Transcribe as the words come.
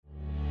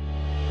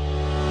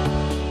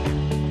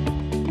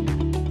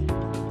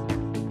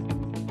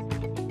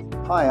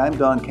Hi, I'm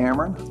Don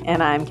Cameron.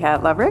 And I'm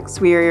Kat Lovrix.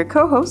 We are your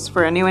co-hosts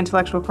for a new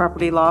intellectual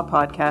property law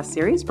podcast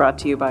series brought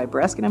to you by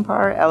Bereskin &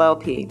 Parr,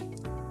 LLP.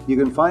 You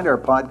can find our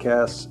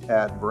podcasts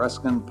at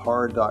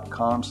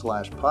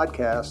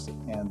bereskinparr.com/podcast,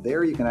 and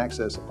there you can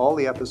access all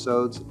the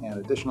episodes and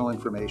additional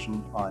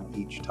information on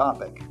each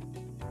topic.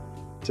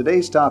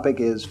 Today's topic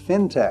is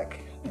FinTech,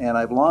 and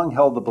I've long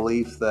held the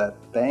belief that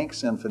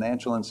banks and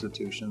financial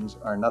institutions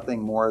are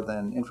nothing more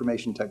than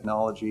information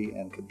technology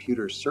and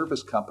computer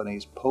service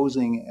companies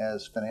posing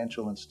as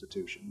financial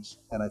institutions.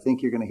 And I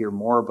think you're going to hear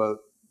more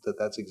about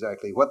that's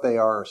exactly what they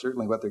are, or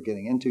certainly what they're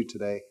getting into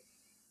today,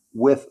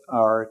 with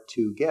our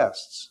two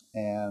guests.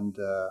 And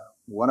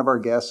one of our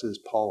guests is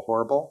Paul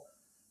Horrible.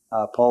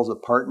 Paul's a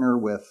partner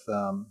with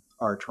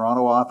our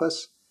Toronto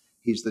office.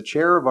 He's the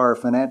chair of our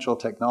financial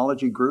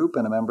technology group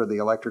and a member of the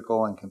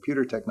electrical and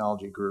computer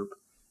technology group,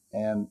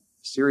 and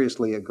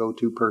seriously a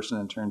go-to person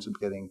in terms of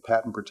getting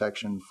patent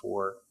protection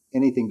for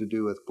anything to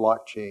do with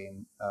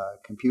blockchain,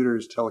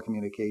 computers,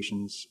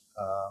 telecommunications,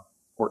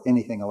 or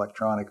anything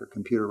electronic or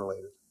computer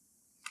related.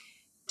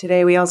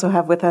 Today we also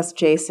have with us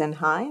Jason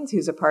Hines,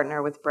 who's a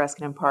partner with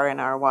Bereskin & Parr in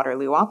our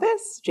Waterloo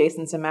office.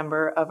 Jason's a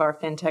member of our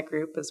FinTech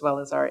group as well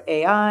as our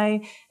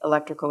AI,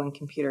 electrical and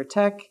computer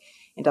tech,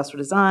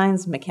 industrial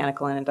designs,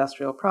 mechanical and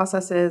industrial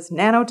processes,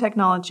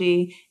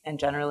 nanotechnology, and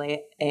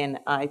generally an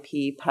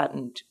IP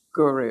patent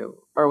guru.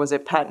 Or was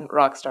it patent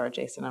rock star,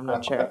 Jason? I'm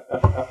not sure.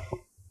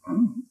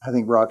 I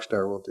think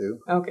rockstar will do.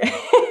 Okay.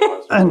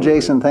 And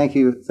Jason, thank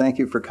you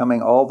for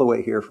coming all the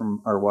way here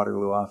from our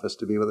Waterloo office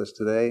to be with us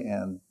today.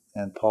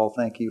 And Paul,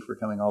 thank you for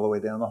coming all the way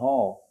down the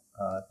hall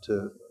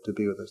to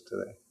be with us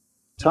today.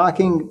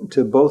 Talking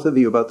to both of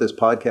you about this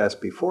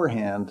podcast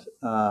beforehand,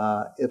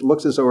 it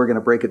looks as though we're going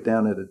to break it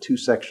down into two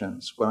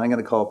sections. What I'm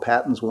going to call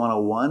Patents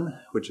 101,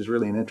 which is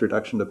really an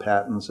introduction to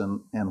patents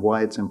and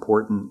why it's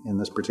important in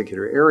this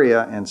particular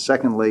area. And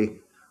secondly,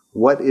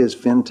 what is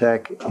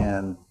FinTech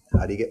and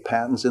how do you get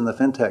patents in the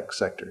FinTech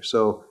sector?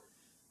 So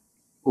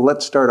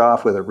let's start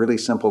off with a really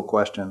simple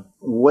question.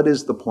 What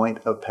is the point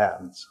of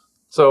patents?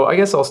 So I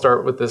guess I'll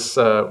start with this,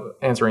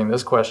 answering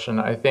this question.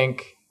 I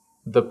think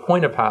the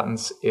point of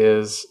patents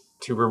is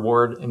to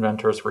reward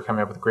inventors for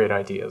coming up with great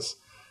ideas.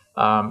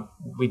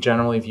 We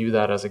generally view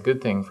that as a good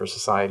thing for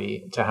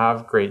society to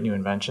have great new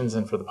inventions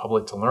and for the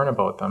public to learn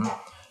about them.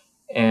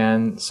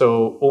 And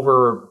so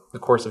over the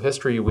course of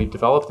history, we've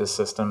developed this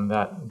system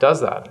that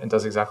does that. It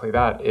does exactly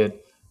that.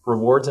 It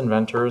rewards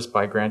inventors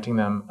by granting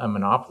them a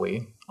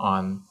monopoly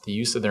on the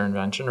use of their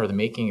invention or the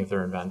making of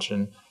their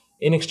invention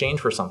in exchange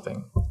for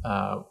something.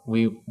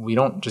 We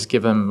don't just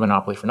give them a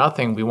monopoly for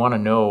nothing. We want to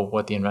know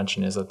what the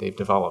invention is that they've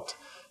developed.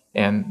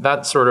 And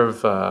that's sort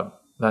of,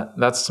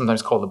 that's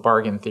sometimes called the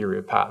bargain theory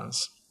of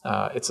patents.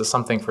 It's a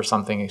something for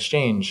something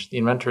exchange. The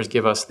inventors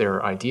give us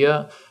their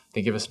idea.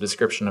 They give us a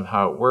description of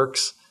how it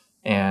works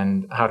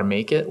and how to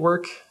make it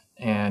work.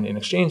 And in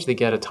exchange, they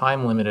get a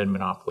time-limited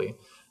monopoly.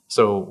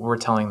 So we're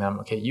telling them,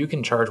 okay, you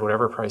can charge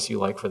whatever price you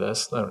like for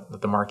this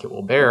that the market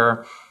will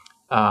bear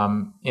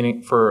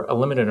for a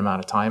limited amount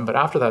of time. But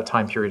after that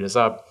time period is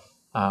up,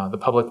 the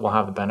public will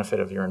have the benefit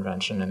of your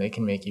invention and they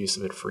can make use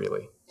of it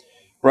freely.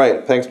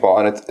 Right. Thanks, Paul.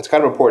 And it's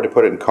kind of important to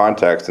put it in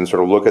context and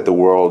sort of look at the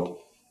world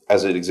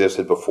as it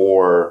existed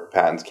before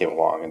patents came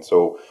along. And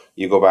so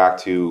you go back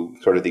to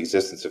sort of the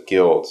existence of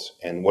guilds.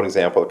 And one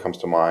example that comes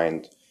to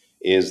mind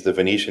is the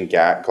Venetian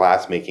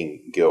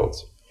glass-making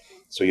guilds.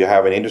 So you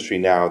have an industry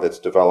now that's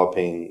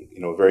developing,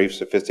 very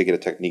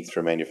sophisticated techniques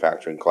for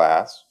manufacturing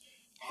glass,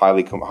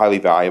 highly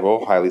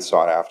valuable, highly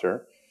sought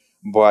after.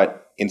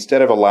 But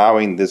instead of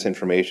allowing this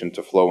information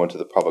to flow into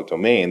the public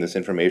domain, this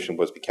information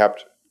was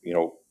kept,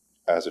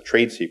 as a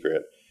trade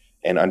secret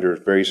and under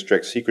very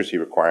strict secrecy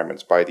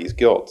requirements by these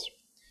guilds.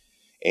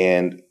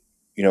 And,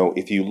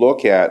 if you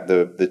look at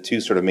the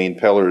two sort of main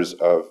pillars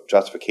of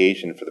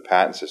justification for the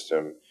patent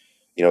system,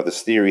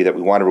 this theory that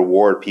we want to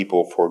reward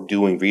people for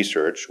doing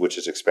research, which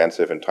is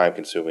expensive and time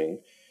consuming.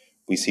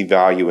 We see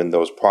value in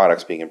those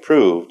products being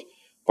improved,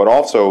 but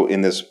also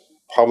in this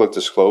public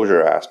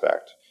disclosure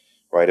aspect,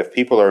 right? If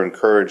people are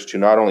encouraged to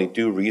not only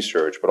do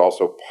research, but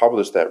also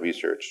publish that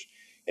research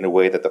in a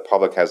way that the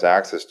public has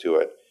access to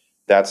it,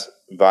 that's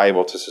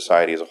valuable to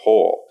society as a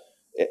whole.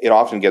 It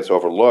often gets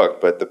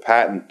overlooked, but the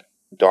patent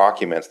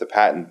documents, the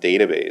patent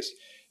database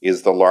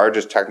is the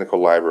largest technical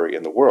library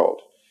in the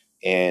world.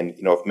 And,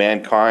 if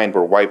mankind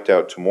were wiped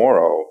out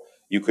tomorrow,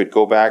 you could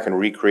go back and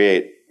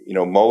recreate,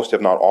 most,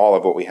 if not all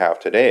of what we have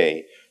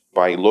today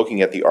by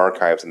looking at the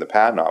archives in the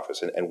patent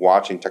office and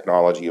watching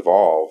technology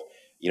evolve,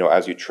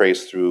 as you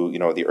trace through,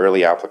 the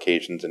early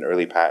applications and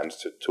early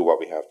patents to what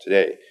we have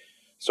today.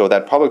 So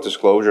that public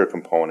disclosure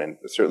component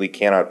certainly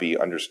cannot be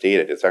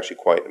understated. It's actually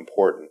quite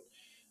important.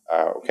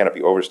 Cannot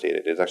be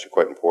overstated. It's actually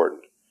quite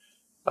important.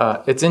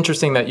 It's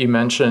interesting that you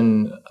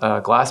mention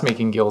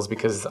glass-making guilds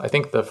because I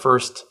think the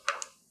first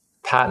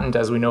patent,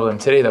 as we know them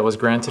today, that was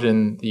granted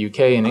in the UK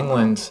and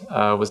England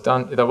was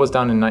done in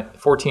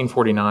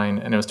 1449,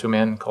 and it was to a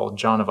man called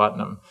John of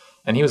Uttenham,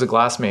 and he was a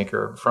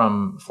glassmaker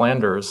from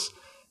Flanders.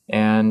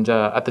 And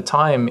at the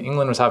time,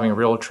 England was having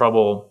real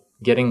trouble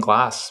getting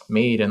glass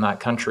made in that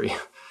country.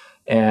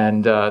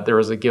 And there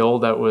was a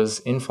guild that was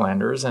in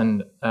Flanders.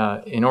 And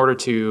in order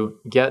to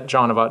get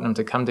John of Uttenham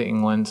to come to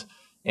England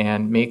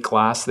and make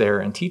glass there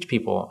and teach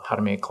people how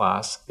to make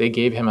glass, they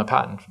gave him a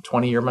patent,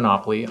 20-year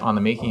monopoly on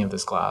the making of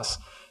this glass.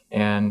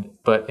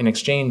 But in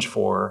exchange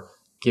for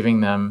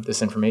giving them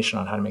this information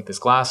on how to make this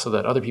glass so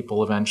that other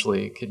people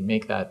eventually could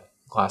make that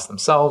glass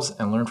themselves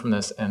and learn from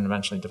this and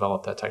eventually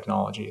develop that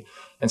technology.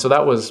 And so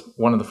that was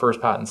one of the first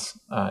patents,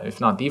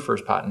 if not the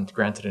first patent,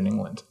 granted in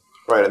England.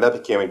 Right, and that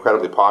became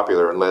incredibly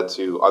popular and led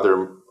to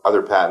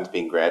other patents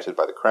being granted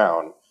by the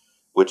Crown,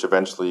 which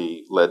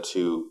eventually led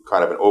to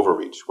kind of an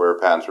overreach where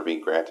patents were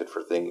being granted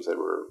for things that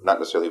were not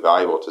necessarily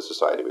valuable to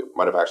society, but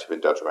might have actually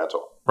been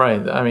detrimental.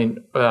 Right. I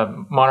mean,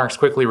 monarchs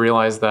quickly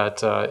realized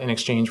that in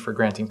exchange for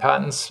granting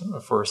patents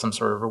for some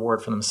sort of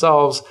reward for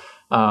themselves,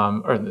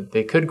 or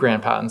they could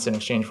grant patents in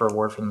exchange for a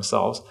reward for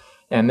themselves.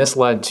 And this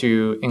led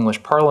to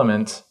English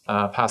Parliament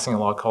passing a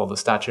law called the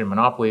Statute of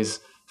Monopolies,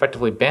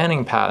 effectively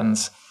banning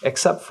patents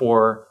except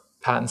for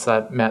patents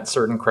that met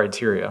certain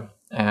criteria.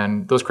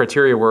 And those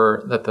criteria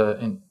were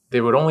that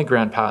they would only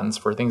grant patents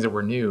for things that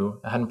were new,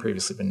 that hadn't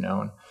previously been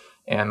known.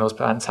 And those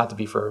patents had to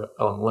be for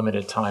a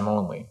limited time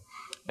only.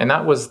 And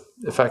that was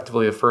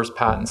effectively the first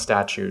patent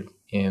statute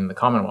in the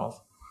Commonwealth.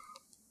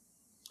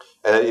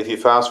 And if you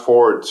fast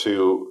forward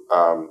to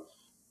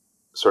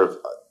sort of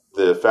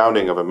the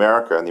founding of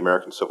America and the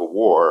American Civil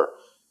War,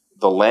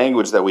 the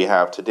language that we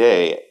have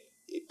today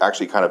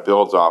actually kind of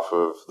builds off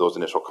of those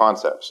initial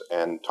concepts.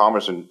 And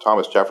Thomas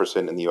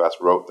Jefferson in the U.S.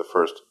 wrote the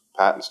first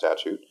patent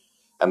statute,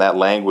 and that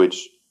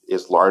language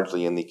is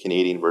largely in the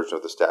Canadian version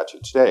of the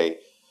statute today,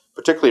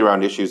 particularly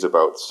around issues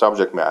about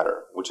subject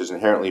matter, which is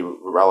inherently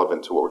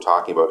relevant to what we're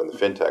talking about in the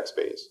fintech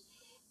space,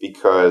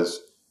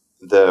 because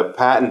the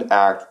Patent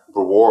Act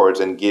rewards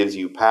and gives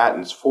you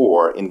patents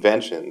for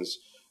inventions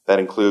that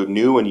include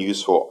new and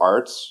useful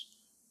arts,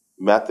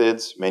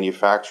 methods,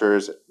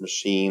 manufactures,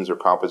 machines, or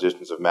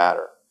compositions of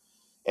matter.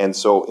 And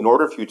so in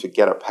order for you to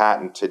get a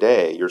patent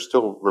today, you're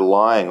still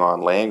relying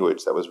on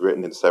language that was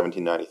written in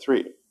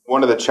 1793.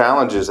 One of the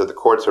challenges that the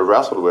courts have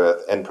wrestled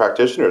with and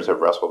practitioners have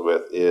wrestled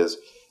with is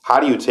how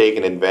do you take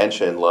an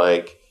invention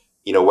like,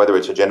 whether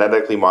it's a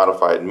genetically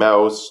modified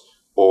mouse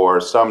or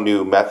some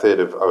new method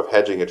of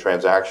hedging a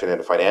transaction in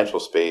a financial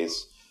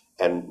space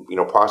and,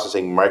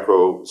 processing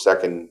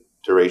microsecond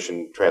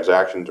duration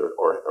transactions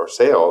or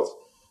sales,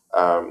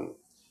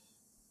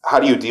 how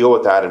do you deal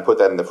with that and put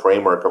that in the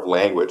framework of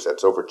language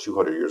that's over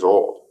 200 years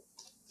old?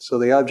 So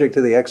the object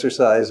of the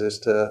exercise is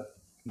to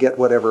get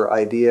whatever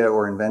idea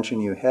or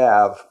invention you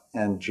have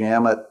and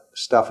jam it,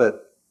 stuff it,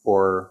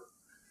 or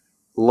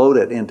load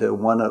it into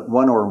one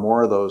or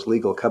more of those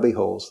legal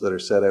cubbyholes that are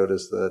set out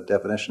as the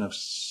definition of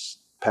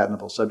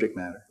patentable subject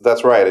matter.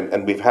 That's right.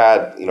 And we've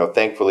had,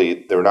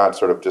 thankfully, they're not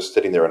sort of just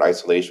sitting there in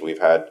isolation. We've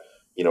had,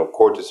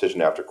 court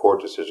decision after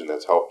court decision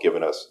that's helped give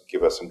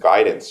us some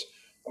guidance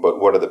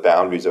about what are the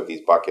boundaries of these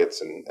buckets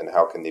and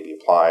how can they be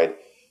applied,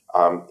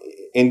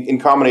 in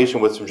combination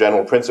with some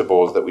general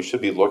principles that we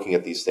should be looking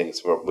at these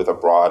things with a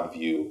broad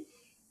view,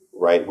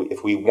 right?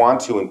 If we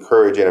want to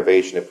encourage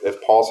innovation,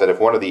 if Paul said, if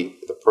one of the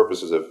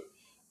purposes of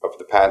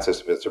the patent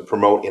system is to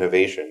promote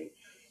innovation,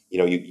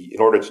 in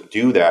order to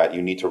do that,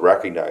 you need to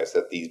recognize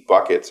that these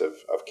buckets of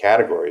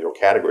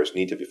categories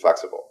need to be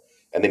flexible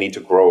and they need to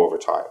grow over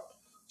time.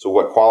 So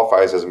what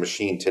qualifies as a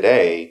machine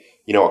today,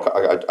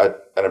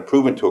 an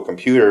improvement to a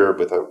computer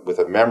with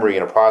a memory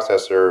and a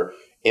processor,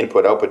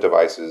 input-output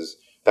devices,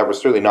 that was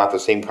certainly not the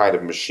same kind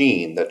of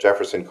machine that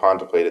Jefferson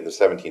contemplated in the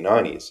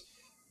 1790s.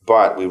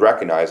 But we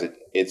recognize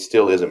it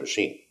still is a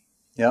machine.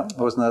 Yeah,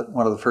 wasn't that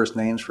one of the first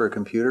names for a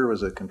computer?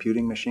 Was a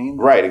computing machine?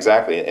 Right,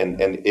 exactly, and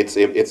it's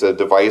a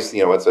device.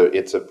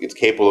 It's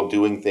capable of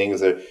doing things.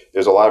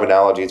 There's a lot of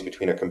analogies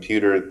between a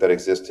computer that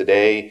exists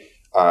today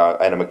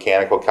and a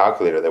mechanical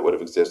calculator that would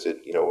have existed,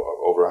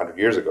 over 100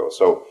 years ago.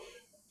 So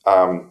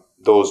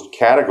those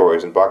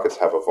categories and buckets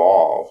have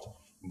evolved.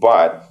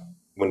 But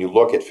when you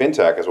look at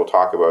fintech, as we'll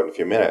talk about in a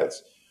few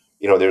minutes,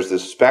 there's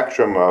this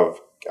spectrum of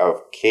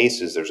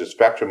cases. There's a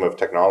spectrum of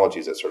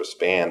technologies that sort of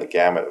span the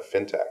gamut of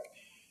fintech.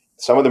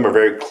 Some of them are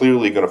very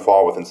clearly going to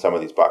fall within some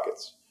of these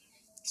buckets.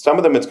 Some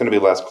of them it's going to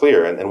be less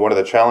clear. And one of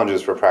the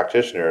challenges for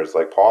practitioners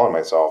like Paul and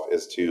myself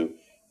is to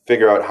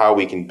figure out how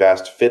we can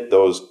best fit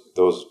those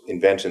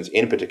inventions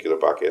in particular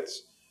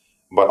buckets,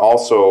 but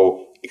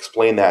also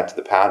explain that to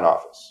the patent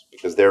office,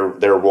 because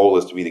their role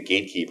is to be the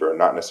gatekeeper and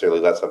not necessarily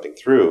let something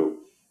through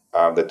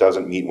that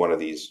doesn't meet one of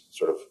these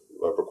sort of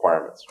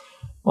requirements.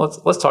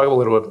 Well, let's talk a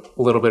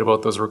little bit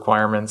about those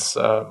requirements.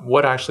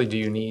 What actually do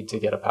you need to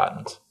get a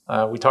patent?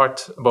 We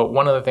talked about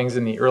one of the things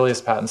in the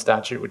earliest patent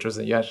statute, which was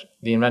that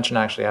the invention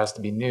actually has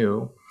to be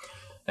new.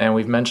 And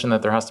we've mentioned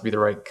that there has to be the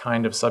right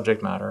kind of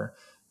subject matter.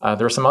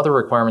 There are some other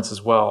requirements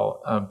as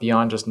well,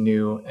 beyond just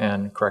new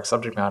and correct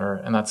subject matter,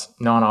 and that's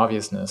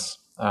non-obviousness.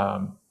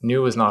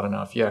 New is not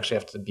enough. You actually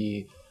have to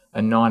be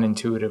a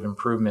non-intuitive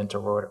improvement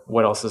or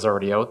what else is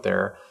already out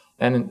there.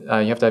 And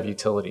you have to have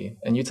utility.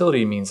 And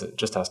utility means it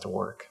just has to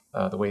work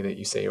the way that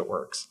you say it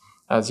works.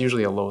 It's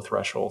usually a low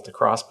threshold to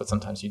cross, but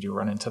sometimes you do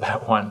run into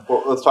that one.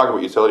 Well, let's talk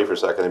about utility for a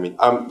second. I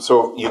mean,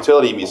 so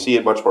utility, you see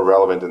it much more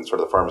relevant in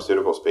sort of the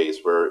pharmaceutical space,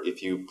 where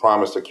if you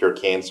promise to cure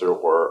cancer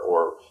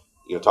or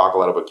talk a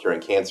lot about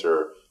curing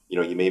cancer,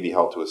 you may be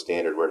held to a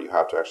standard where you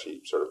have to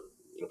actually sort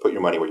of put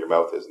your money where your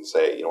mouth is and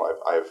say,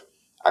 I've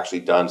actually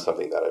done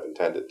something that I've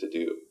intended to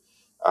do.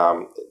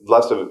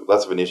 Less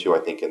of an issue, I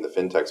think, in the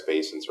fintech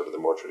space and sort of the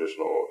more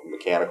traditional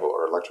mechanical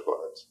or electrical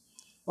arts.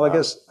 Well,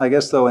 I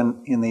guess though,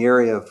 in the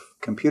area of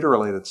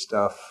computer-related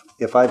stuff,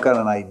 if I've got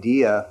an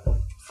idea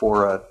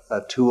for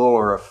a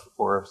tool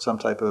or some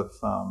type of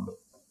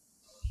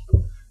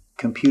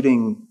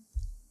computing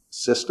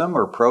system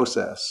or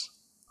process,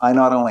 I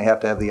not only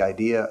have to have the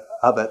idea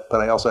of it,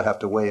 but I also have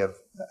to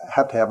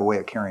have a way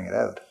of carrying it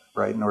out,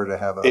 right? In order to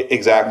have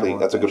exactly.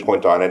 That's a good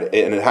point, Don. And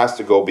it has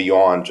to go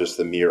beyond just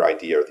the mere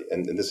idea.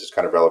 And this is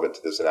kind of relevant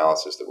to this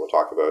analysis that we'll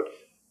talk about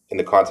in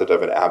the concept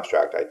of an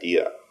abstract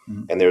idea.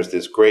 Mm-hmm. And there's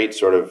this great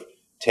sort of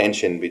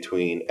tension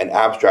between an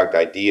abstract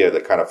idea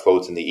that kind of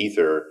floats in the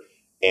ether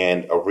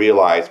and a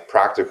realized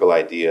practical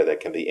idea that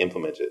can be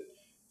implemented.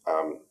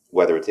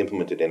 Whether it's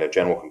implemented in a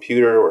general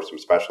computer or some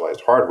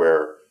specialized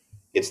hardware,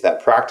 it's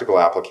that practical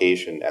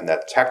application and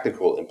that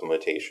technical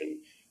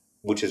implementation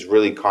which is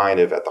really kind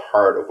of at the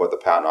heart of what the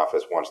Patent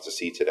Office wants to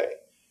see today.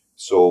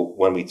 So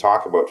when we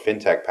talk about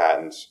fintech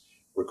patents,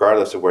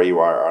 regardless of where you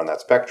are on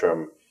that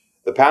spectrum,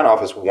 the Patent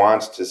Office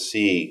wants to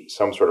see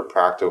some sort of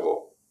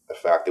practical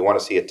effect. They want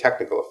to see a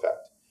technical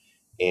effect.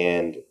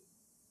 And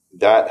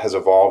that has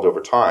evolved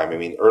over time. I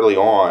mean, early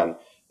on,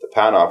 the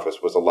Patent Office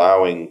was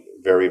allowing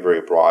very,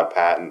 very broad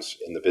patents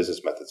in the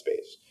business method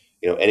space.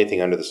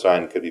 Anything under the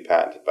sun could be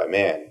patented by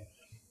man.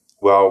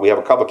 Well, we have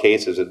a couple of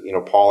cases that,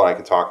 Paul and I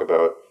can talk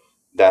about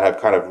that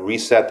have kind of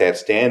reset that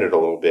standard a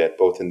little bit,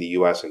 both in the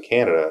US and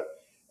Canada,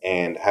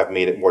 and have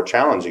made it more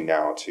challenging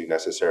now to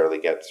necessarily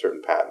get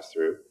certain patents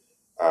through.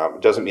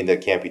 It doesn't mean that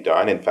it can't be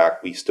done. In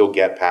fact, we still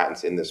get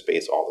patents in this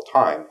space all the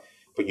time,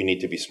 but you need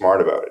to be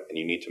smart about it. And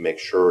you need to make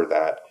sure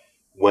that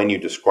when you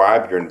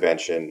describe your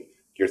invention,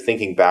 you're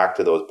thinking back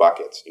to those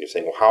buckets. You're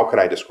saying, well, how can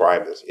I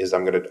describe this?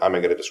 Am I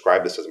going to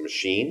describe this as a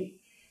machine?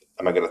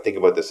 Am I going to think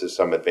about this as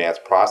some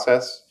advanced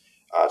process,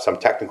 some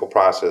technical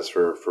process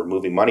for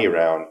moving money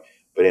around,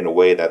 but in a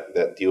way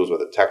that deals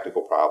with a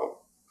technical problem?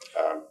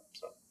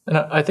 And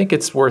I think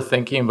it's worth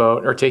thinking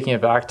about or taking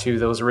it back to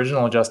those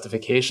original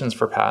justifications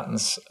for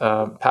patents.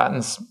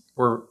 Patents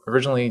were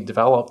originally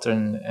developed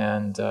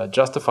and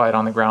justified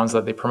on the grounds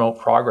that they promote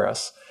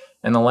progress.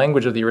 And the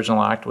language of the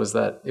original act was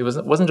that it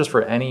wasn't just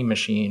for any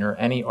machine or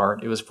any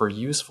art, it was for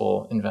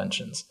useful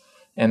inventions.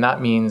 And that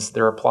means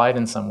they're applied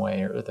in some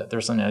way, or that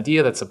there's an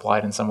idea that's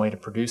applied in some way to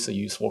produce a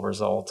useful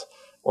result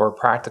or a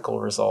practical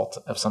result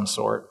of some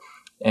sort.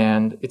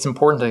 And it's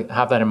important to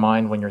have that in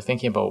mind when you're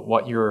thinking about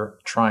what you're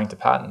trying to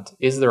patent.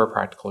 Is there a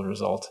practical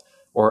result?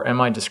 Or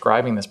am I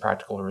describing this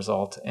practical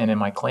result? And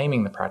am I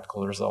claiming the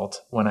practical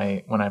result when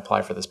I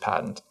apply for this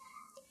patent?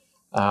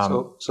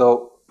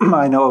 So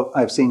I know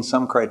I've seen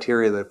some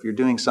criteria that if you're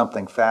doing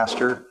something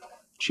faster,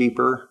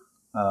 cheaper,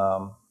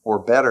 or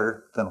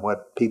better than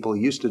what people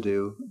used to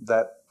do,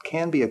 that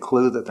can be a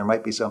clue that there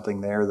might be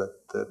something there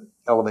that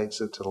elevates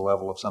it to the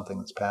level of something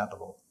that's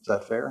patentable. Is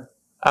that fair?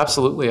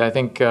 Absolutely. I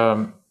think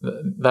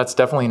that's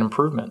definitely an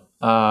improvement.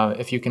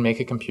 If you can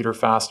make a computer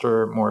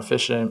faster, more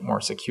efficient,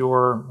 more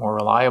secure, more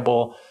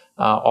reliable,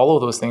 all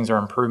of those things are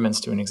improvements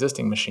to an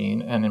existing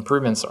machine, and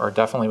improvements are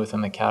definitely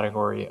within the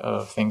category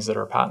of things that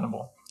are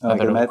patentable. I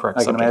can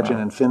imagine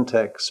in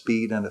fintech,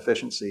 speed and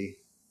efficiency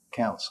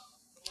counts.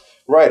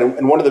 Right.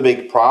 And one of the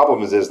big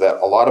problems is that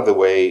a lot of the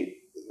way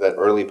that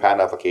early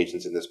patent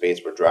applications in this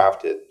space were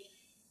drafted,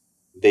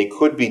 they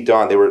could be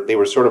done. They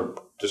were sort of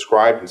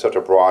described in such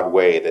a broad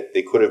way that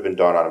they could have been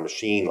done on a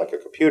machine like a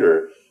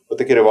computer, but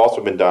they could have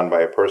also been done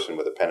by a person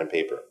with a pen and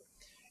paper.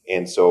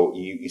 And so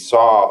you've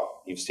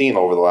seen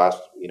over the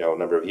last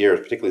number of years,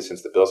 particularly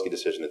since the Bilski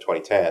decision in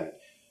 2010,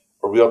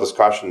 a real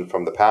discussion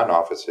from the patent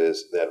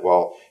offices that,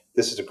 well,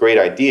 this is a great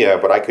idea,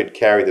 but I could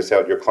carry this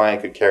out. Your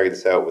client could carry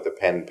this out with a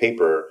pen and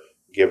paper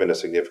given a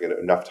significant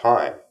enough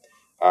time,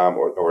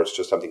 or it's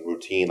just something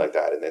routine like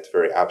that, and it's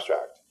very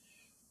abstract.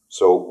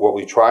 So what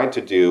we tried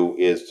to do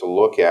is to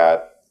look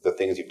at the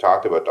things you've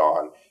talked about,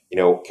 Don.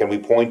 Can we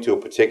point to a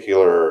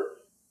particular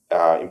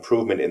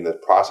improvement in the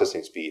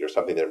processing speed or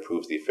something that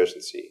improves the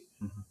efficiency?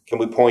 Mm-hmm. Can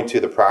we point to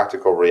the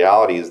practical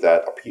realities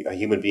that a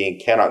human being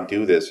cannot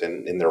do this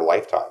in their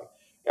lifetime?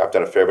 I've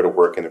done a fair bit of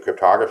work in the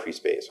cryptography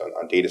space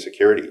on data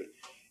security.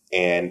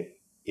 And,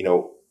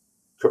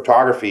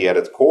 cryptography at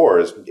its core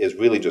is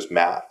really just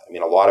math. I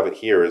mean, a lot of it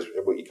here is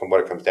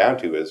what it comes down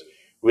to is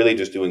really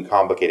just doing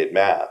complicated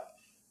math.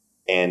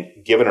 And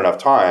given enough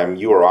time,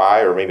 you or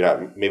I, or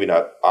maybe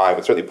not I,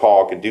 but certainly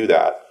Paul could do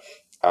that.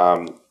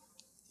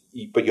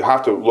 But you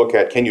have to look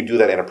at, can you do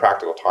that in a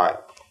practical time,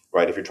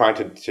 right? If you're trying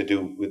to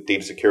do with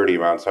data security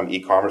around some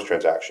e-commerce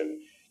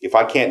transaction, if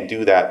I can't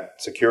do that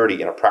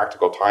security in a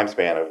practical time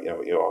span of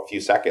a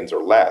few seconds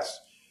or less,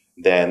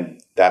 then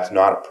that's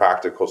not a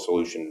practical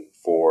solution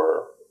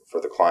for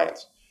the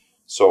clients.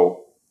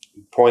 So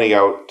pointing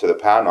out to the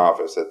patent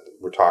office that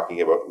we're talking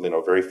about,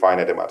 very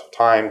finite amounts of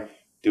time,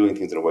 doing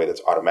things in a way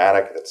that's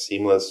automatic, that's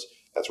seamless,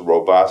 that's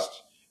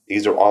robust.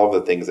 These are all of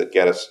the things that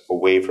get us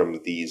away from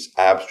these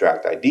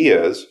abstract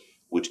ideas,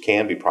 which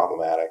can be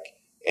problematic,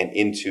 and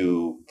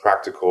into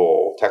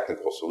practical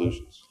technical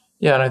solutions.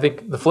 Yeah, and I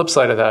think the flip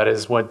side of that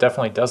is what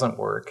definitely doesn't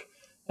work,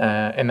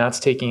 and that's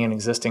taking an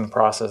existing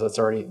process that's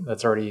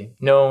already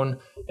known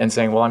and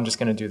saying, well, I'm just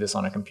going to do this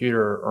on a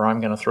computer, or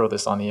I'm going to throw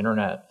this on the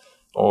internet,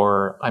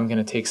 or I'm going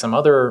to take some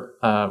other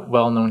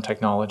well-known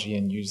technology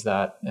and use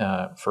that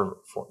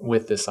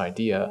with this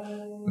idea.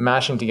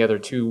 Mashing together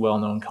two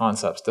well-known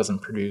concepts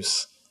doesn't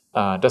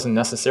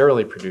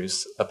necessarily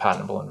produce a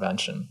patentable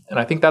invention. And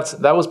I think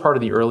that was part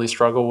of the early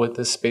struggle with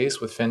this space,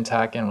 with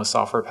fintech and with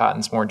software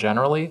patents more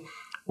generally,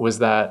 was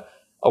that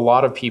a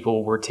lot of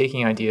people were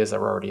taking ideas that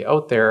were already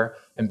out there,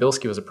 and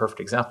Bilski was a perfect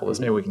example of this.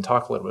 Maybe we can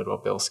talk a little bit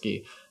about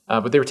Bilski.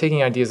 But they were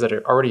taking ideas that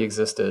already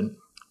existed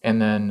and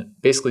then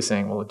basically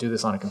saying, well, do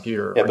this on a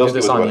computer. Yeah, or Bilski do this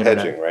was on about the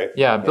internet. hedging, right?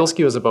 Yeah,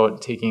 Bilski was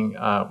about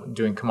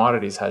doing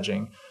commodities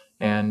hedging.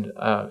 And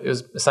it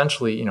was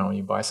essentially,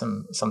 you buy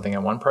something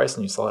at one price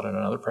and you sell it at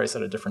another price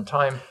at a different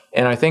time.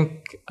 And I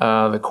think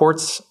the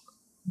courts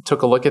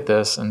took a look at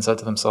this and said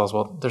to themselves,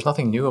 well, there's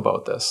nothing new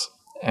about this.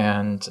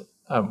 And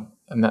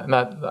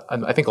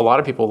I think a lot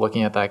of people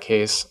looking at that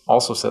case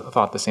also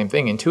thought the same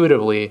thing.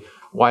 Intuitively,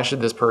 why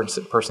should this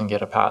person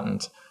get a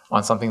patent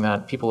on something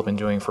that people have been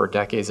doing for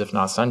decades, if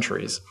not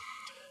centuries?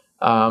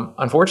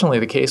 Unfortunately,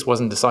 the case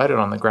wasn't decided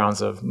on the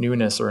grounds of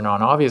newness or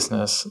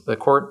non-obviousness. The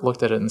court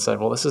looked at it and said,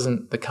 well, this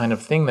isn't the kind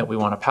of thing that we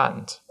want to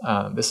patent.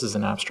 This is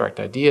an abstract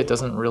idea. It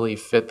doesn't really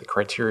fit the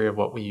criteria of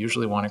what we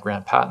usually want to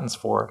grant patents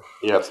for.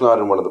 Yeah, it's not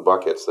in one of the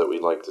buckets that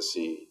we'd like to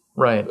see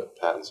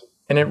patents.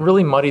 And it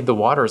really muddied the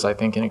waters, I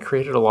think, and it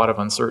created a lot of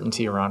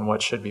uncertainty around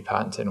what should be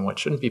patented and what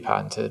shouldn't be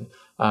patented,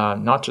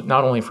 not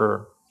only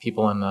for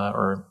people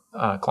or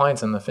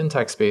clients in the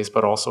fintech space,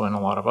 but also in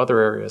a lot of other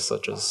areas,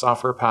 such as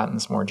software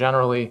patents more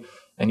generally,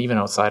 and even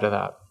outside of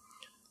that.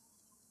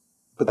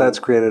 But that's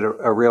created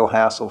a real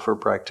hassle for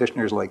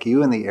practitioners like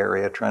you in the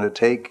area trying to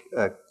take,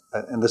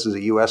 and this is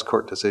a U.S.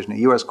 court decision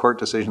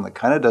that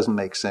kind of doesn't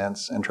make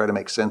sense, and try to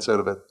make sense out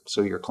of it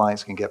so your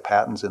clients can get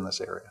patents in this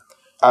area.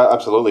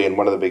 Absolutely. And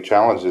one of the big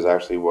challenges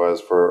actually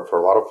was for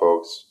a lot of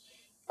folks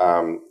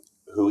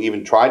who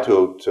even tried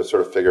to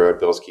sort of figure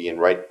out Bilski and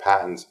write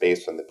patents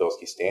based on the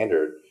Bilski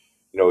standard.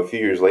 A few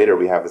years later,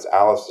 we have this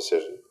Alice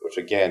decision, which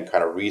again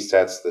kind of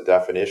resets the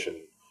definition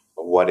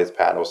of what is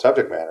patentable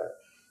subject matter.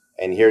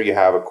 And here you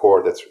have a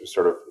court that's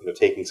sort of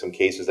taking some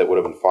cases that would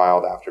have been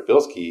filed after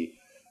Bilski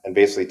and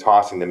basically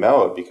tossing them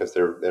out because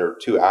they're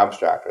too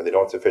abstract, or they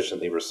don't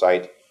sufficiently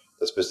recite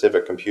the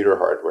specific computer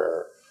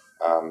hardware.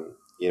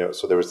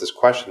 So there was this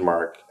question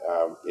mark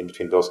in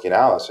between Bilski and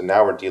Alice, and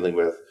now we're dealing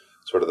with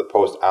sort of the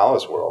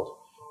post-Alice world,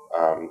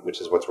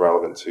 which is what's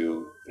relevant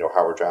to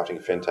how we're drafting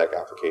fintech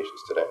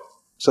applications today.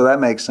 So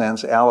that makes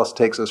sense. Alice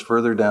takes us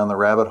further down the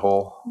rabbit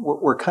hole.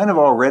 We're kind of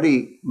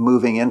already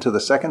moving into the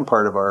second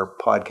part of our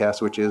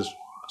podcast, which is,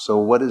 so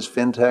what is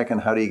fintech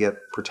and how do you get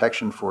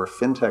protection for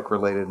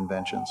fintech-related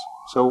inventions?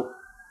 So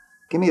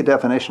give me a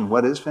definition.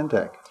 What is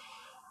fintech?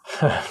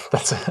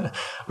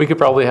 We could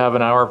probably have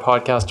an hour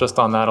podcast just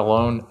on that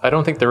alone. I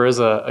don't think there is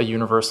a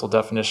universal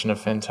definition of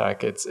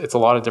fintech. It's a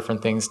lot of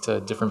different things to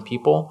different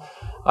people.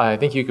 I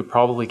think you could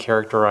probably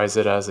characterize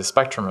it as a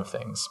spectrum of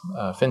things.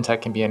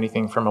 Fintech can be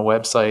anything from a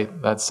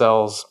website that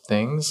sells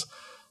things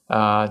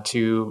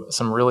to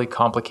some really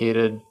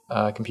complicated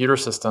computer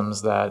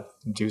systems that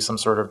do some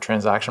sort of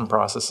transaction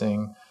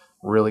processing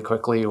really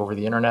quickly over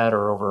the internet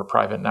or over a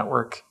private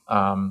network.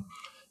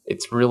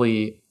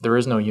 There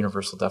is no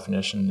universal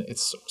definition.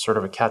 It's sort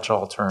of a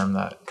catch-all term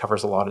that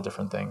covers a lot of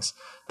different things.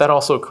 That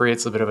also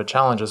creates a bit of a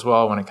challenge as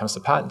well when it comes to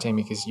patenting,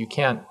 because you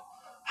can't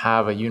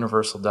have a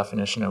universal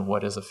definition of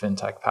what is a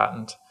fintech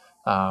patent,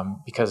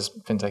 because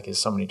fintech is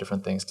so many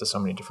different things to so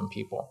many different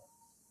people.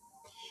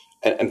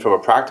 And from a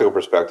practical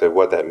perspective,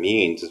 what that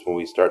means is when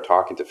we start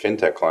talking to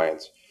fintech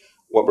clients,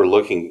 what we're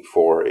looking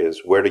for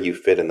is, where do you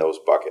fit in those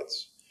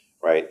buckets?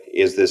 Right?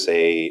 Is this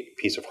a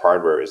piece of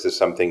hardware? Is this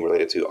something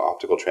related to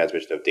optical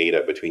transmission of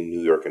data between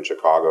New York and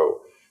Chicago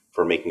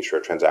for making sure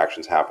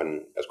transactions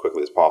happen as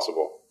quickly as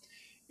possible?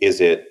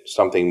 Is it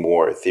something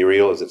more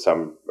ethereal? Is it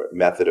some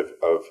method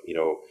of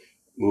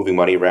moving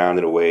money around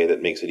in a way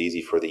that makes it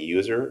easy for the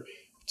user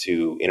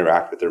to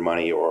interact with their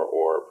money, or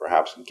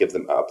perhaps give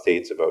them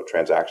updates about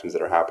transactions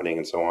that are happening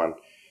and so on?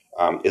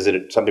 Is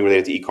it something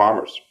related to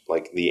e-commerce?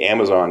 Like the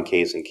Amazon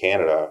case in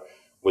Canada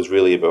was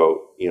really about,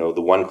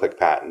 the one-click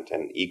patent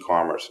and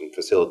e-commerce and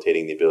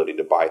facilitating the ability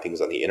to buy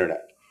things on the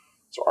internet.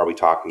 So are we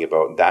talking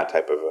about that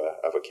type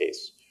of a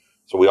case?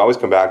 So we always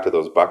come back to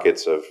those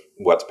buckets of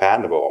what's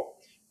patentable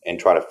and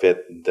try to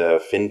fit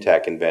the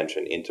fintech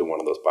invention into one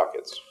of those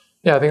buckets.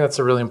 Yeah, I think that's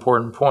a really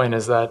important point,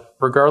 is that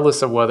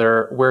regardless of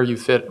where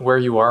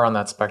you are on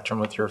that spectrum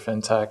with your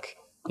fintech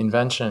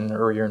invention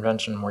or your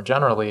invention more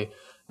generally,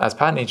 as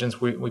patent agents,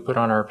 we put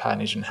on our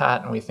patent agent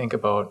hat and we think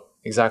about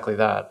exactly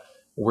that.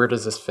 Where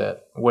does this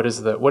fit? What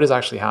is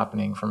actually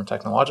happening from a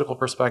technological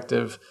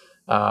perspective?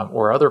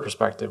 or other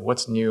perspective,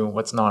 what's new,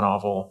 what's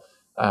non-novel,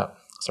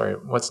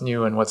 what's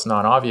new and what's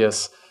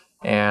non-obvious,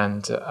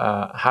 and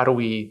how do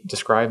we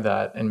describe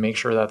that and make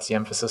sure that's the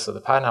emphasis of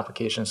the patent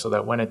application so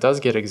that when it does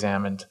get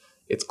examined,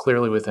 it's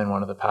clearly within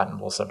one of the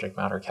patentable subject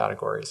matter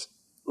categories.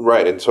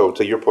 Right. And so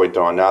to your point,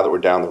 Don, now that we're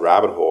down the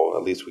rabbit hole,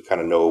 at least we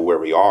kind of know where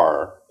we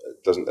are.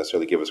 It doesn't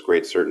necessarily give us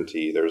great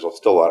certainty. There's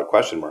still a lot of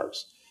question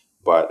marks,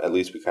 but at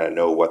least we kind of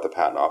know what the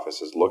patent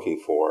office is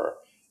looking for,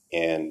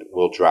 and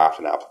we'll draft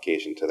an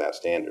application to that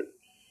standard.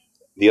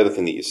 The other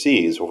thing that you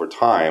see is over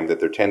time that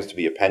there tends to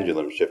be a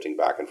pendulum shifting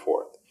back and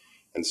forth.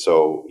 And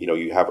so,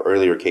 you have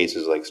earlier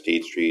cases like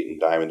State Street and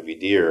Diamond v.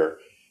 Deere,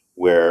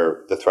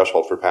 where the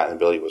threshold for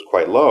patentability was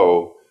quite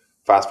low.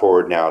 Fast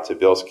forward now to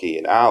Bilski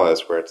and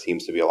Alice, where it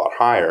seems to be a lot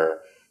higher.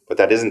 But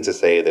that isn't to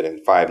say that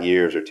in 5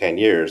 years or 10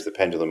 years, the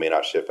pendulum may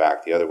not shift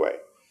back the other way.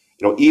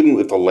 Even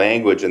if the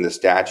language in the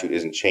statute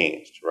isn't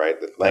changed, right?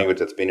 The language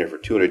that's been here for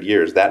 200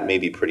 years, that may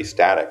be pretty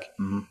static.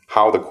 Mm-hmm.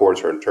 How the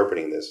courts are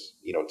interpreting this,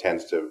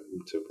 tends to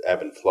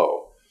ebb and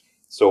flow.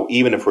 So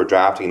even if we're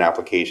drafting an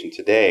application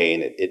today,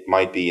 and it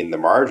might be in the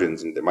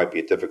margins, and it might be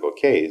a difficult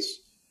case,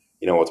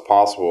 it's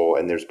possible,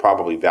 and there's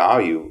probably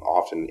value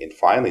often in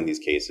filing these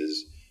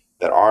cases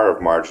that are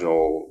of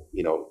marginal,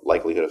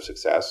 likelihood of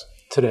success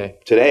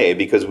today,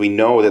 because we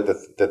know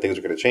that things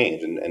are going to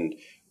change, and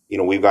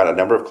we've got a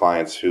number of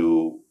clients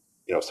who,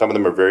 some of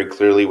them are very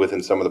clearly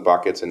within some of the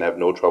buckets and have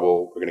no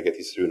trouble. We're going to get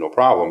these through, no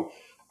problem.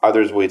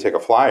 Others, we take a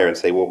flyer and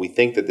say, well, we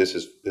think that this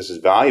is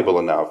valuable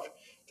enough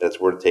that it's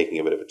worth taking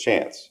a bit of a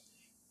chance.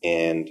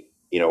 And,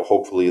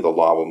 hopefully the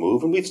law will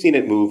move. And we've seen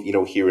it move,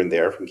 here and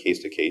there from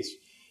case to case.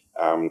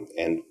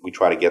 And we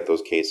try to get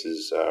those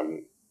cases,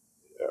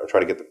 or try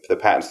to get the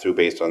patents through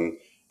based on,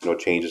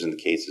 changes in the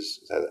cases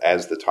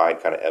as the tide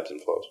kind of ebbs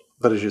and flows.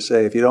 But as you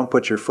say, if you don't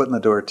put your foot in the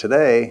door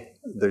today,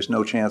 there's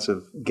no chance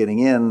of getting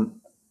in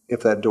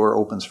if that door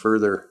opens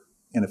further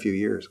in a few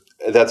years.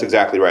 That's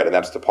exactly right. And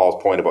that's to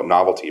Paul's point about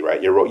novelty,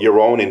 right? Your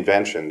own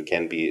invention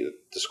can be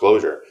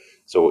disclosure.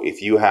 So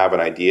if you have an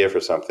idea for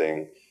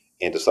something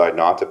and decide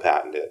not to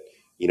patent it,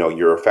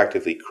 you're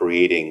effectively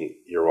creating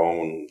your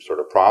own sort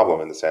of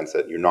problem in the sense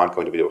that you're not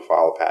going to be able to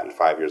file a patent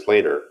 5 years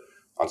later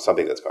on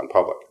something that's gone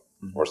public,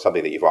 mm-hmm. or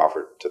something that you've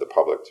offered to the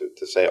public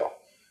to sale,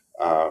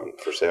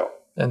 for sale.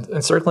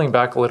 And circling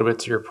back a little bit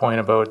to your point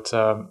about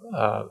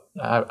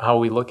how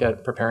we look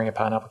at preparing a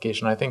patent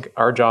application, I think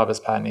our job as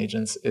patent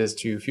agents is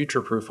to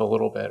future-proof a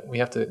little bit. We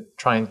have to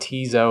try and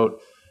tease out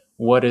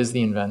what is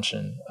the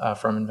invention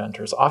from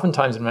inventors.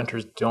 Oftentimes,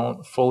 inventors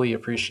don't fully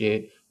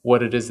appreciate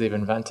what it is they've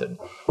invented.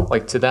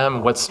 Like to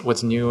them,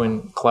 what's new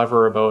and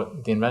clever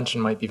about the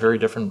invention might be very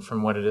different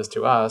from what it is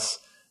to us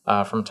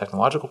from a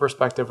technological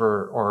perspective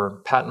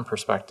or patent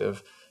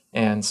perspective.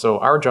 And so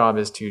our job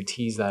is to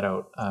tease that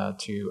out,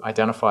 to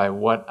identify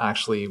what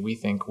actually we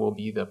think will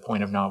be the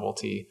point of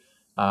novelty,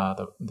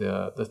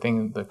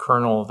 the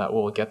kernel that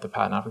will get the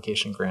patent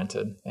application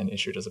granted and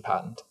issued as a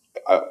patent.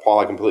 Paul,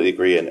 I completely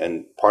agree.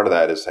 And part of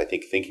that is, I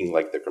think, thinking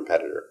like the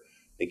competitor,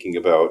 thinking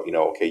about,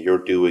 okay,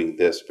 you're doing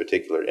this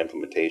particular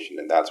implementation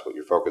and that's what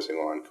you're focusing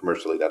on.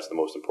 Commercially, that's the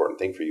most important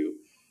thing for you.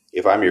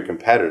 If I'm your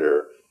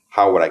competitor,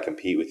 how would I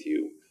compete with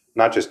you?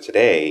 Not just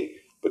today,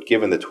 but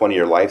given the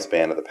 20-year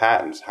lifespan of the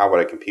patents, how would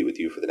I compete with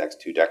you for the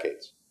next 2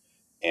 decades?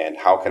 And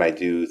how can I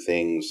do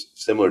things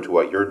similar to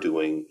what you're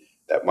doing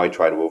that might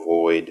try to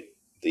avoid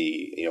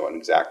an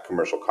exact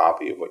commercial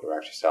copy of what you're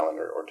actually selling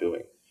or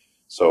doing?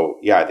 So,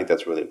 yeah, I think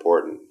that's really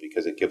important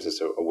because it gives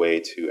us a way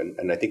to,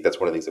 and I think that's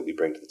one of the things that we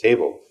bring to the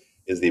table,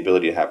 is the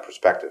ability to have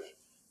perspective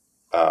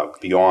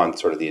beyond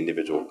sort of the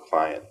individual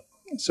client.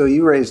 So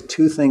you raised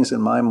 2 things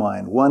in my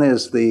mind. One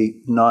is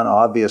the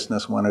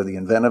non-obviousness one, or the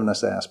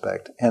inventiveness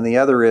aspect, and the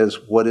other is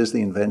what is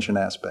the invention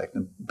aspect.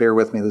 And bear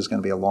with me, this is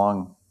going to be a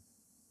long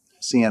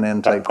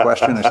CNN type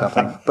question or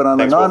something. But on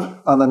the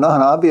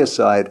non-obvious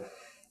side,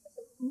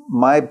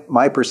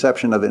 my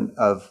perception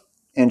of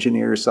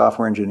engineers,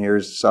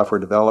 software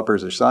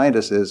developers, or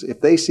scientists is if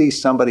they see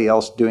somebody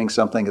else doing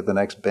something at the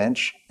next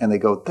bench and they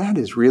go, that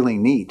is really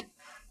neat,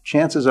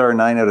 chances are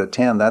 9 out of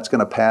 10 that's going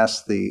to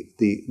pass the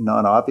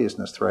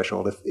non-obviousness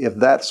threshold. If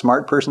that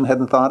smart person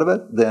hadn't thought of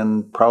it,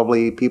 then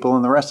probably people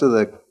in the rest of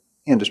the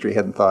industry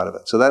hadn't thought of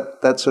it. So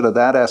that's sort of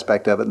that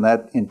aspect of it, and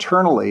that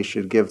internally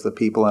should give the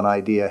people an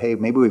idea, hey,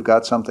 maybe we've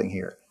got something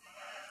here.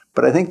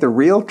 But I think the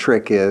real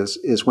trick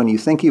is when you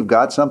think you've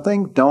got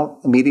something,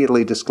 don't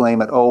immediately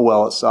disclaim it, oh,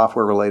 well, it's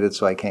software related,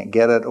 so I can't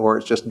get it, or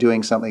it's just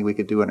doing something we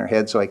could do in our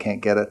head, so I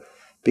can't get it.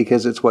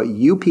 Because it's what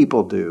you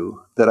people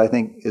do that I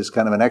think is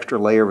kind of an extra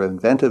layer of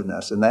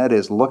inventiveness, and that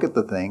is look at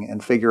the thing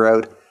and figure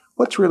out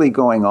what's really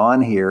going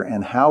on here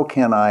and how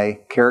can I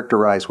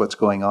characterize what's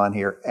going on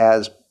here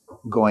as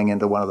going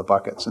into one of the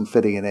buckets and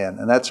fitting it in.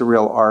 And that's a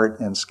real art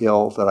and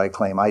skill that I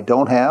claim I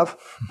don't have.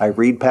 I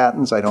read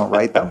patents, I don't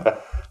write them.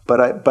 But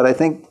I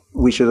think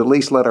we should at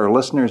least let our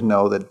listeners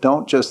know that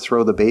don't just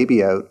throw the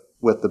baby out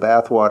with the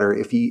bathwater.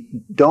 If you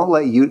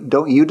don't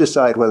you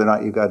decide whether or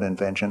not you've got an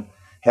invention.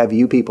 Have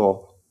you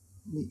people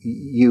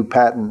you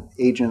patent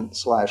agent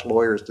 /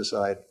 lawyers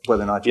decide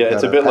whether or not you've got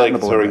it's a bit like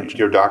sort of invention.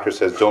 your doctor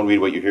says, don't read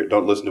what you hear,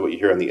 don't listen to what you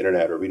hear on the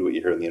internet, or read what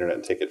you hear on the internet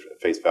and take it at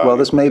face value. Well,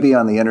 this may be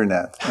on the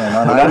internet. And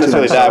on not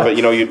necessarily that, but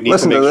you need to make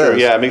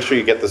sure, make sure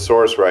you get the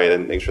source right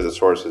and make sure the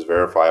source is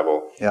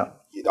verifiable. Yeah.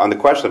 On the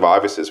question of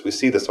obviousness, we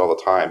see this all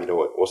the time.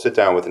 We'll sit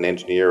down with an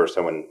engineer or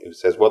someone who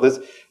says, well,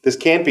 this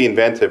can't be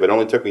inventive. It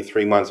only took me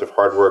 3 months of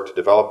hard work to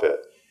develop it.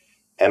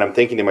 And I'm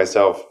thinking to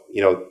myself,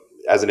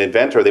 as an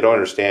inventor, they don't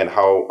understand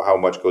how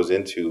much goes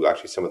into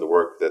actually some of the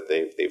work that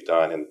they've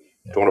done, and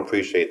don't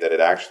appreciate that it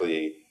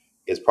actually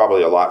is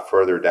probably a lot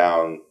further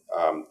down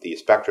the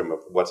spectrum of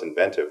what's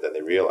inventive than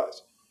they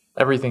realize.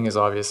 Everything is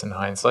obvious in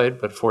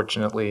hindsight, but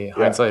fortunately,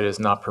 hindsight is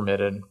not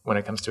permitted when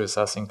it comes to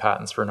assessing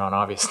patents for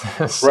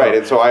non-obviousness. Right,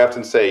 and so I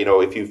often say,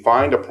 if you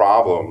find a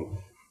problem,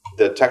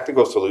 the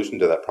technical solution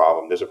to that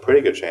problem, there's a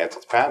pretty good chance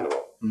it's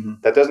patentable. Mm-hmm.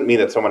 That doesn't mean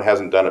that someone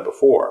hasn't done it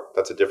before.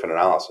 That's a different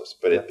analysis,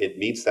 but it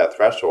meets that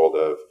threshold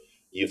of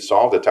you've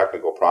solved a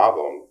technical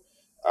problem,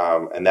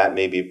 and that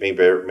may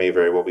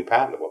very well be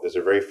patentable. There's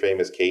a very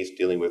famous case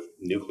dealing with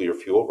nuclear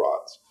fuel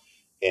rods,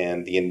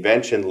 and the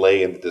invention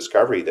lay in the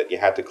discovery that you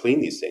had to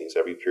clean these things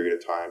every period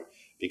of time,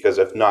 because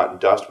if not,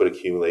 dust would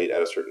accumulate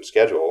at a certain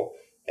schedule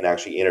and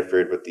actually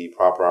interfered with the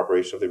proper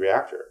operation of the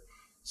reactor.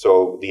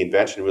 So the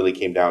invention really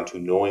came down to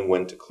knowing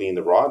when to clean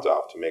the rods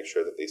off to make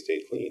sure that they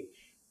stayed clean.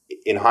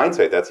 In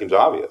hindsight, that seems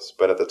obvious,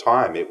 but at the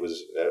time, it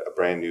was a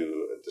brand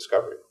new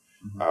discovery.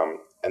 Mm-hmm.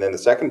 And then the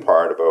second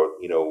part about,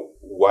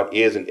 what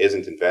is and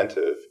isn't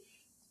inventive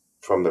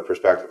from the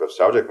perspective of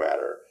subject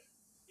matter,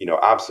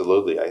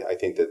 absolutely. I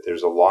think that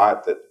there's a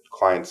lot that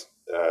clients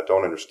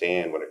don't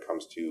understand when it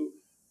comes to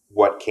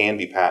what can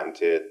be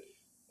patented,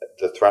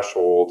 the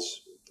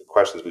thresholds, the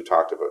questions we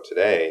talked about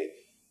today.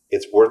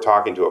 It's worth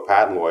talking to a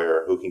patent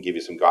lawyer who can give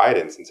you some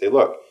guidance and say,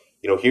 look,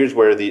 here's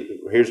where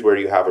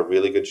you have a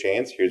really good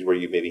chance. Here's where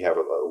you maybe have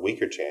a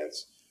weaker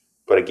chance.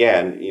 But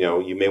again,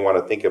 you may want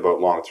to think about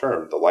long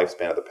term, the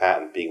lifespan of the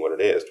patent being what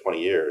it is,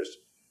 20 years.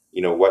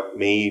 What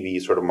may be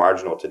sort of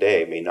marginal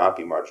today may not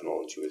be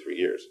marginal in 2 or 3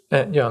 years.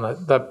 And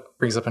that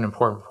brings up an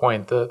important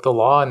point. The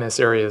law in this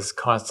area is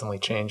constantly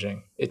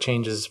changing. It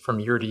changes from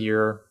year to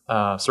year,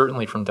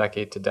 certainly from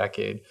decade to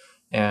decade.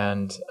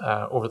 And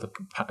over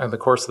the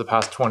course of the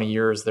past 20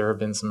 years, there have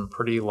been some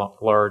pretty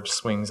large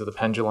swings of the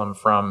pendulum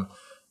from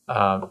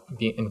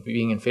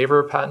being in favor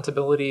of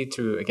patentability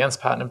to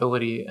against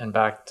patentability and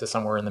back to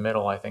somewhere in the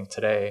middle, I think,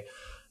 today.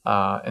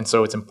 And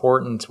so it's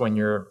important when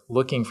you're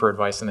looking for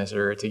advice in this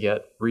area to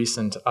get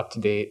recent,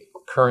 up-to-date,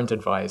 current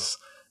advice.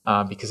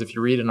 Because if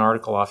you read an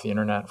article off the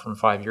internet from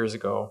 5 years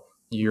ago,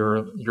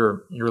 you're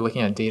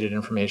looking at dated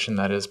information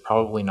that is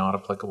probably not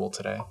applicable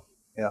today.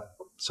 Yeah.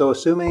 So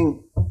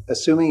assuming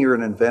you're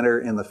an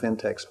inventor in the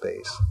fintech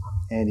space,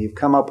 and you've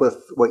come up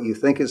with what you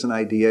think is an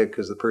idea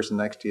because the person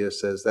next to you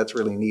says, that's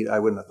really neat, I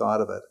wouldn't have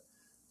thought of it.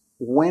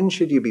 When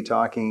should you be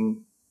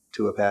talking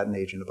to a patent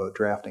agent about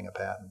drafting a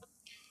patent?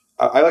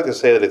 I like to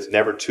say that it's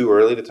never too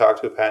early to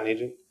talk to a patent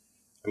agent.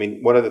 I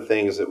mean, one of the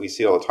things that we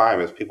see all the time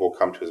is people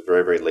come to us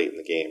very, very late in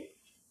the game.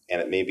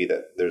 And it may be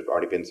that there's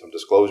already been some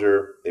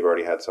disclosure. They've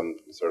already had some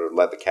sort of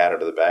let the cat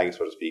out of the bag,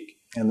 so to speak.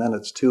 And then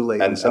it's too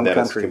late in some countries.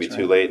 And then it can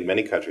be too late in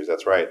many countries.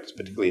 That's right.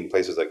 Particularly in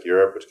places like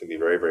Europe, which can be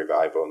very, very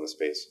valuable in this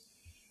space.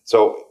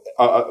 So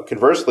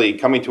conversely,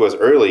 coming to us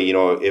early,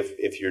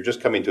 if you're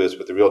just coming to us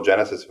with the real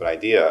genesis of an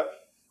idea,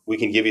 we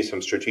can give you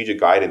some strategic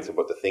guidance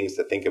about the things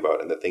to think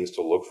about and the things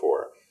to look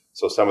for.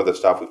 So some of the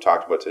stuff we've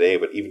talked about today,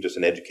 but even just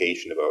an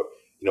education about,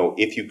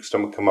 if you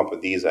come up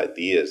with these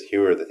ideas,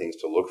 here are the things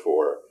to look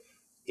for,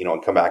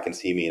 and come back and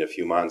see me in a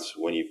few months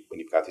when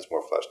you've got these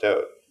more fleshed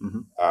out.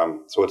 Mm-hmm.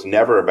 So it's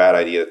never a bad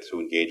idea to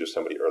engage with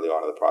somebody early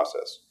on in the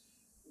process.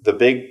 The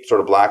big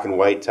sort of black and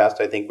white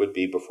test, I think, would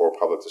be before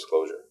public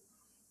disclosure.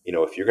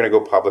 If you're going to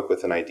go public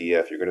with an idea,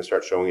 if you're going to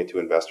start showing it to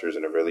investors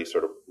in a really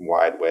sort of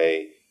wide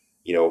way,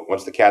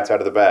 once the cat's out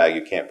of the bag,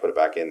 you can't put it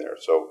back in there.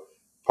 So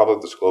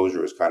public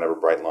disclosure is kind of a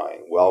bright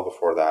line. Well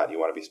before that, you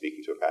want to be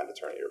speaking to a patent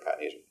attorney or a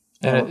patent agent.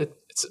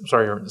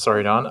 And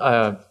sorry,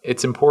 Don.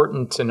 It's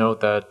important to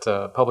note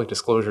that public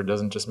disclosure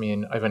doesn't just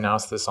mean I've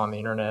announced this on the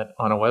internet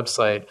on a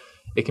website.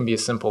 It can be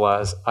as simple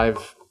as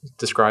I've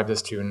described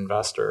this to an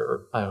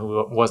investor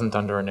who wasn't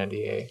under an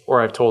NDA,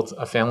 or I've told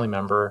a family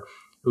member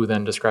who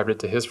then described it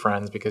to his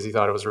friends because he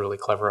thought it was a really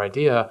clever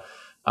idea.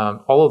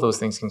 All of those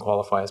things can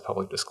qualify as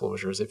public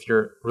disclosures. If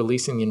you're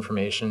releasing the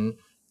information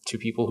to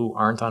people who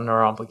aren't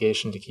under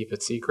obligation to keep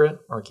it secret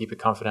or keep it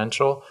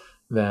confidential,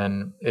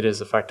 then it is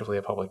effectively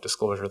a public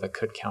disclosure that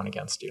could count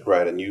against you.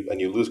 Right, and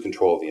you lose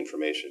control of the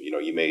information.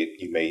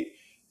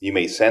 You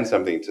may send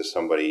something to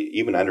somebody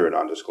even under a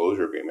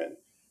non-disclosure agreement,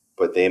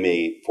 but they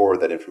may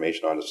forward that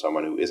information on to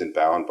someone who isn't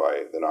bound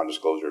by the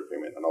non-disclosure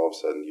agreement, and all of a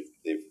sudden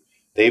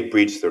they've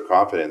breached their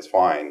confidence.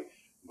 Fine,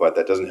 but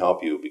that doesn't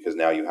help you because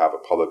now you have a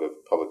public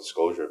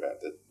disclosure event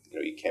that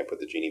you can't put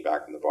the genie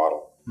back in the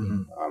bottle.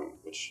 Mm-hmm.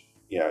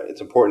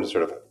 It's important to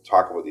sort of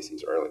talk about these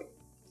things early.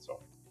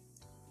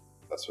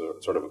 That's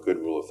sort of a good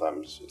rule of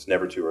thumb. It's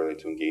never too early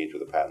to engage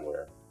with a patent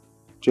lawyer.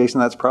 Jason,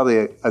 that's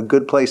probably a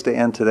good place to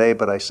end today,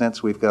 but I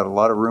sense we've got a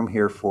lot of room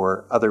here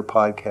for other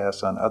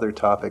podcasts on other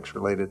topics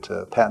related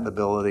to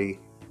patentability,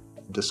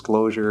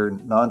 disclosure,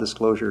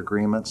 non-disclosure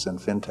agreements, and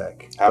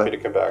fintech. Happy to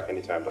come back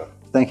anytime, Don.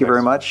 Thank you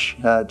very much,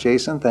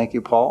 Jason. Thank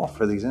you, Paul,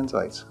 for these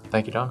insights.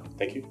 Thank you, Don.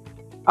 Thank you.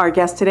 Our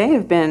guests today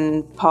have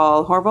been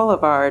Paul Horval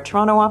of our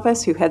Toronto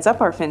office, who heads up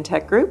our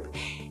FinTech group,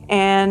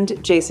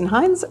 and Jason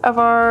Hines of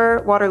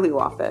our Waterloo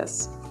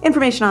office.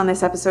 Information on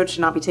this episode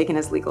should not be taken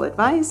as legal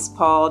advice.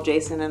 Paul,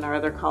 Jason, and our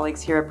other colleagues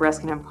here at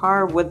Breskin &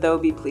 Parr would, though,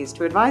 be pleased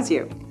to advise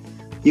you.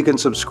 You can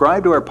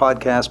subscribe to our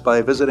podcast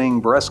by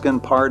visiting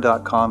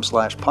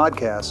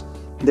breskinparr.com/podcast.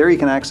 There you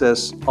can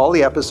access all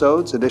the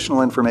episodes,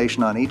 additional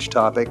information on each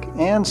topic,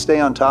 and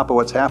stay on top of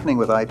what's happening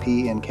with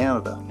IP in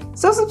Canada.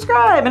 So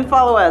subscribe and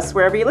follow us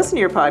wherever you listen to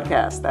your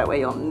podcast. That way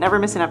you'll never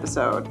miss an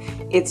episode.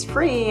 It's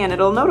free and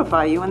it'll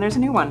notify you when there's a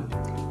new one.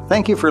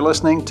 Thank you for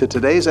listening to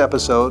today's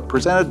episode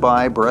presented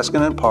by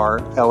Breskin & Parr,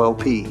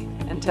 LLP.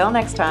 Until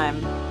next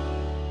time.